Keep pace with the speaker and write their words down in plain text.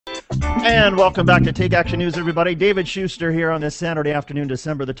And welcome back to Take Action News, everybody. David Shuster here on this Saturday afternoon,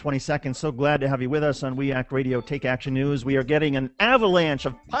 December the 22nd. So glad to have you with us on We Act Radio Take Action News. We are getting an avalanche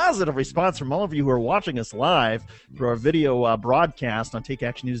of positive response from all of you who are watching us live through our video broadcast on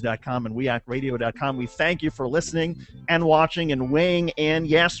takeactionnews.com and weactradio.com. We thank you for listening and watching and weighing in.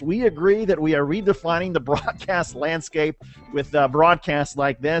 Yes, we agree that we are redefining the broadcast landscape with broadcasts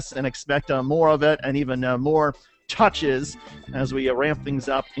like this and expect more of it and even more touches as we ramp things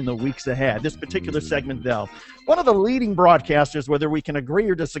up in the weeks ahead. This particular segment, though, one of the leading broadcasters, whether we can agree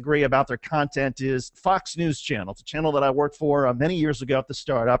or disagree about their content, is Fox News Channel. It's a channel that I worked for many years ago at the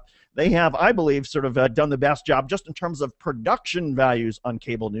startup. They have, I believe, sort of done the best job just in terms of production values on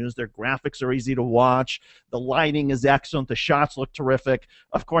cable news. Their graphics are easy to watch. The lighting is excellent. The shots look terrific.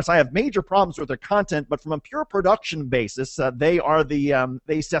 Of course, I have major problems with their content, but from a pure production basis, they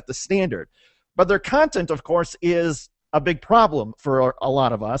set the standard. But their content, of course, is a big problem for a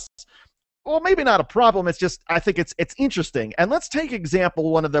lot of us. Well, maybe not a problem. It's just, I think it's interesting. And let's take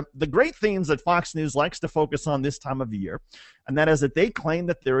example, one of the great themes that Fox News likes to focus on this time of year, and that is that they claim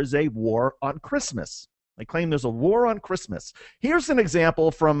that there is a war on Christmas. They claim there's a war on Christmas. Here's an example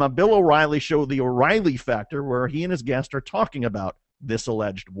from Bill O'Reilly's show, The O'Reilly Factor, where he and his guest are talking about this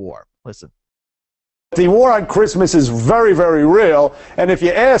alleged war. Listen. The war on Christmas is very, very real, and if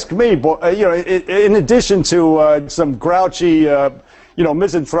you ask me, in addition to some grouchy,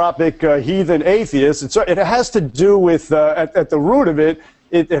 misanthropic heathen atheists, it has to do with, at the root of it,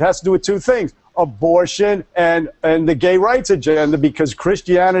 it has to do with two things: abortion and the gay rights agenda, because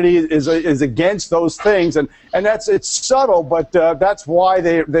Christianity is against those things, and it's subtle, but that's why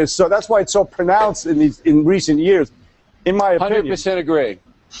that's why it's so pronounced in recent years, in my opinion. 100% agree.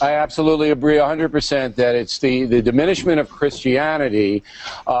 I absolutely agree 100% that it's the diminishment of Christianity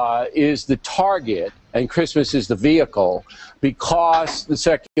is the target and Christmas is the vehicle, because the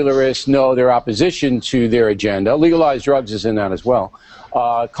secularists know their opposition to their agenda. Legalized drugs is in that as well.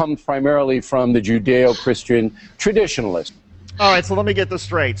 Comes primarily from the Judeo-Christian traditionalists. All right, so let me get this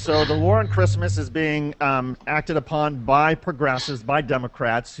straight. So the war on Christmas is being acted upon by progressives, by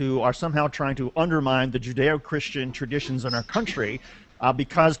Democrats, who are somehow trying to undermine the Judeo-Christian traditions in our country.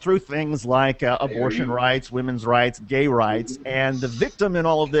 Because through things like abortion rights, women's rights, gay rights, and the victim in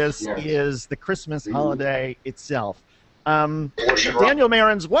all of this is the Christmas holiday itself. Daniel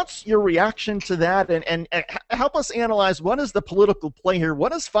Marins, what's your reaction to that? And help us analyze, what is the political play here?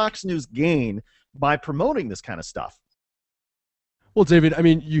 What does Fox News gain by promoting this kind of stuff? Well, David, I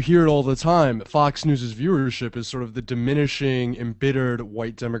mean, you hear it all the time. Fox News' viewership is sort of the diminishing, embittered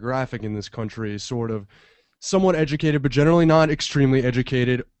white demographic in this country, sort of somewhat educated, but generally not extremely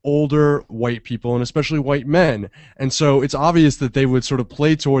educated, older white people, and especially white men. And so it's obvious that they would sort of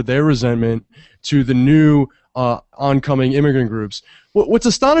play toward their resentment to the new oncoming immigrant groups. What's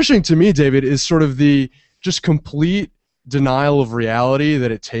astonishing to me, David, is sort of the just complete denial of reality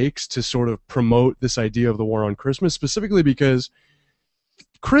that it takes to sort of promote this idea of the war on Christmas, specifically because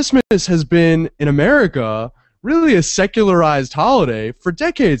Christmas has been, in America, really a secularized holiday for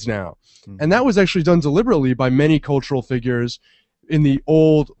decades now. And that was actually done deliberately by many cultural figures in the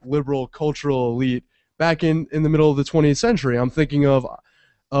old liberal cultural elite back in the middle of the 20th century. I'm thinking of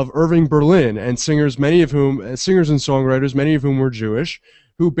Irving Berlin and singers and songwriters, many of whom were Jewish,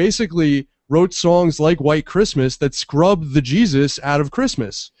 who basically wrote songs like White Christmas that scrubbed the Jesus out of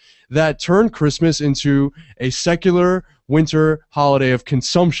Christmas, that turned Christmas into a secular winter holiday of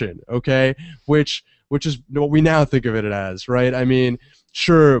consumption, okay, which is what we now think of it as, right? I mean,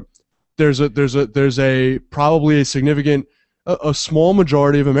 sure, there's probably a significant, a small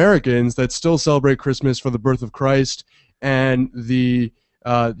majority of Americans that still celebrate Christmas for the birth of Christ and the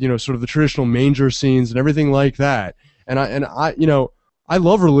sort of the traditional manger scenes and everything like that. And I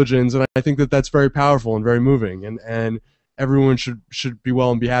love religions, and I think that that's very powerful and very moving, and everyone should be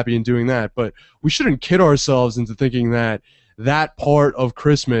well and be happy in doing that. But we shouldn't kid ourselves into thinking that that part of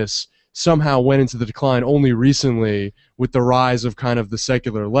Christmas somehow went into the decline only recently with the rise of kind of the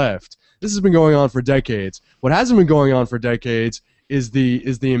secular left. This has been going on for decades. What hasn't been going on for decades is the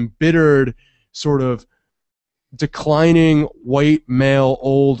embittered sort of declining white male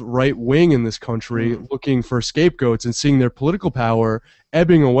old right wing in this country looking for scapegoats and seeing their political power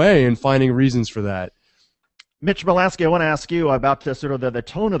ebbing away and finding reasons for that. Mitch Molaski, I want to ask you about sort of the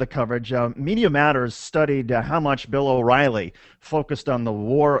tone of the coverage. Media Matters studied how much Bill O'Reilly focused on the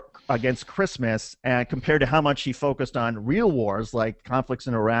war against Christmas and compared to how much he focused on real wars like conflicts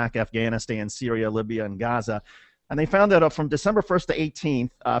in Iraq, Afghanistan, Syria, Libya, and Gaza. And they found that from December 1st to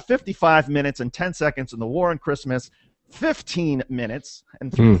 18th, 55 minutes and 10 seconds on the war on Christmas, 15 minutes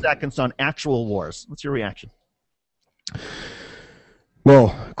and 3 seconds on actual wars. What's your reaction?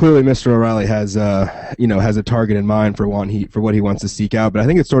 Well, clearly, Mr. O'Reilly has, has a target in mind for what he wants to seek out. But I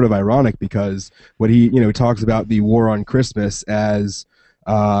think it's sort of ironic because what he talks about the war on Christmas as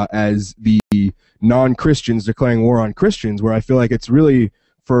the non-Christians declaring war on Christians, where I feel like it's really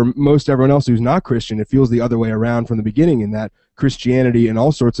for most everyone else who's not Christian, it feels the other way around from the beginning, in that Christianity in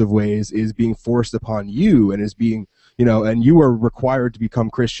all sorts of ways is being forced upon you and is being, and you are required to become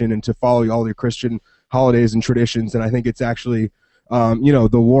Christian and to follow all your Christian holidays and traditions. And I think it's actually the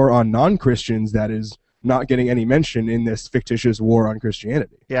war on non-Christians that is not getting any mention in this fictitious war on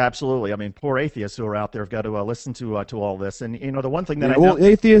Christianity. Yeah, absolutely. I mean, poor atheists who are out there have got to listen to all this. And the one thing that I know,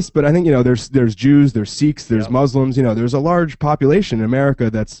 atheists, but I think there's Jews, there's Sikhs, there's Muslims. There's a large population in America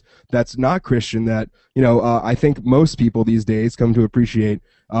that's not Christian. That I think most people these days come to appreciate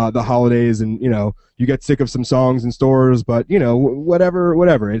the holidays, and you get sick of some songs in stores, but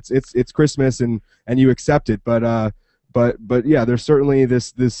whatever. It's Christmas, and you accept it. But yeah, there's certainly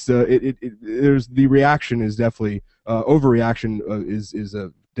there's the reaction is definitely overreaction is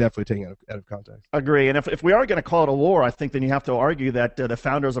definitely taken out of context. Agree. And if we are going to call it a war, I think then you have to argue that the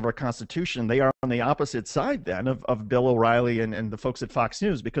founders of our Constitution, they are on the opposite side then of Bill O'Reilly and the folks at Fox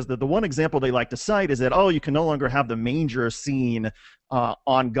News, because the one example they like to cite is that, you can no longer have the manger seen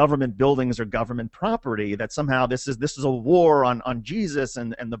on government buildings or government property, that somehow this is a war on Jesus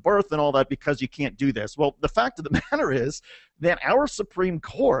and the birth and all that, because you can't do this. Well, the fact of the matter is that our Supreme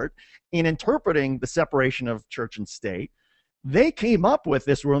Court, in interpreting the separation of church and state, they came up with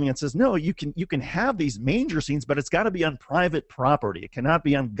this ruling and says, no, you can have these manger scenes, but it's got to be on private property. It cannot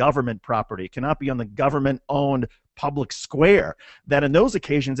be on government property. It cannot be on the government-owned public square. That in those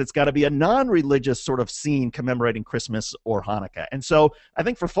occasions, it's got to be a non-religious sort of scene commemorating Christmas or Hanukkah. And so I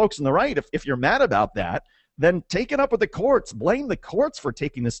think for folks on the right, if you're mad about that, then take it up with the courts. Blame the courts for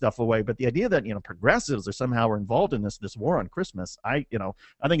taking this stuff away. But the idea that progressives are somehow involved in this war on Christmas, I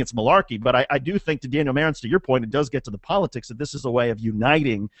think it's malarkey. But I do think, to Daniel Marins, to your point, it does get to the politics, that this is a way of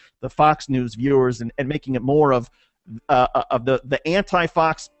uniting the Fox News viewers and making it more of the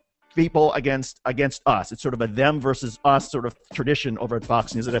anti-Fox people against us. It's sort of a them versus us sort of tradition over at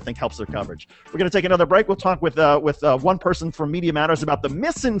Fox News that I think helps their coverage. We're going to take another break. We'll talk with one person from Media Matters about the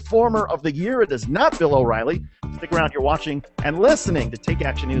misinformer of the year. It is not Bill O'Reilly. Stick around. You're watching and listening to Take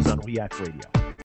Action News on React Radio.